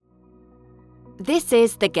This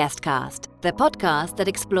is The Guestcast, the podcast that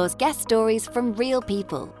explores guest stories from real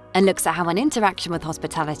people and looks at how an interaction with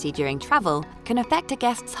hospitality during travel can affect a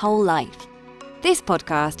guest's whole life. This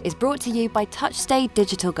podcast is brought to you by TouchStay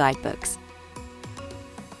Digital Guidebooks.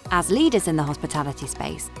 As leaders in the hospitality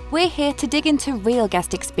space, we're here to dig into real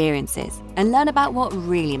guest experiences and learn about what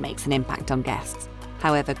really makes an impact on guests,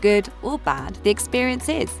 however good or bad the experience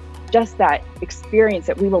is. Just that experience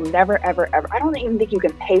that we will never, ever, I don't even think you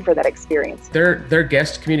can pay for that experience. Their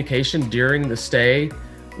guest communication during the stay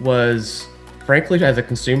was, frankly, as a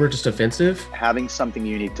consumer, just offensive. Having something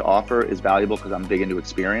unique to offer is valuable because I'm big into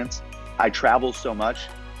experience. I travel so much,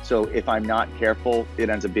 so if I'm not careful, it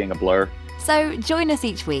ends up being a blur. So join us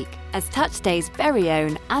each week as TouchStay's very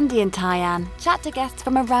own Andy and Tyann chat to guests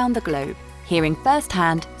from around the globe, hearing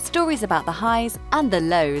firsthand stories about the highs and the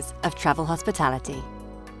lows of travel hospitality.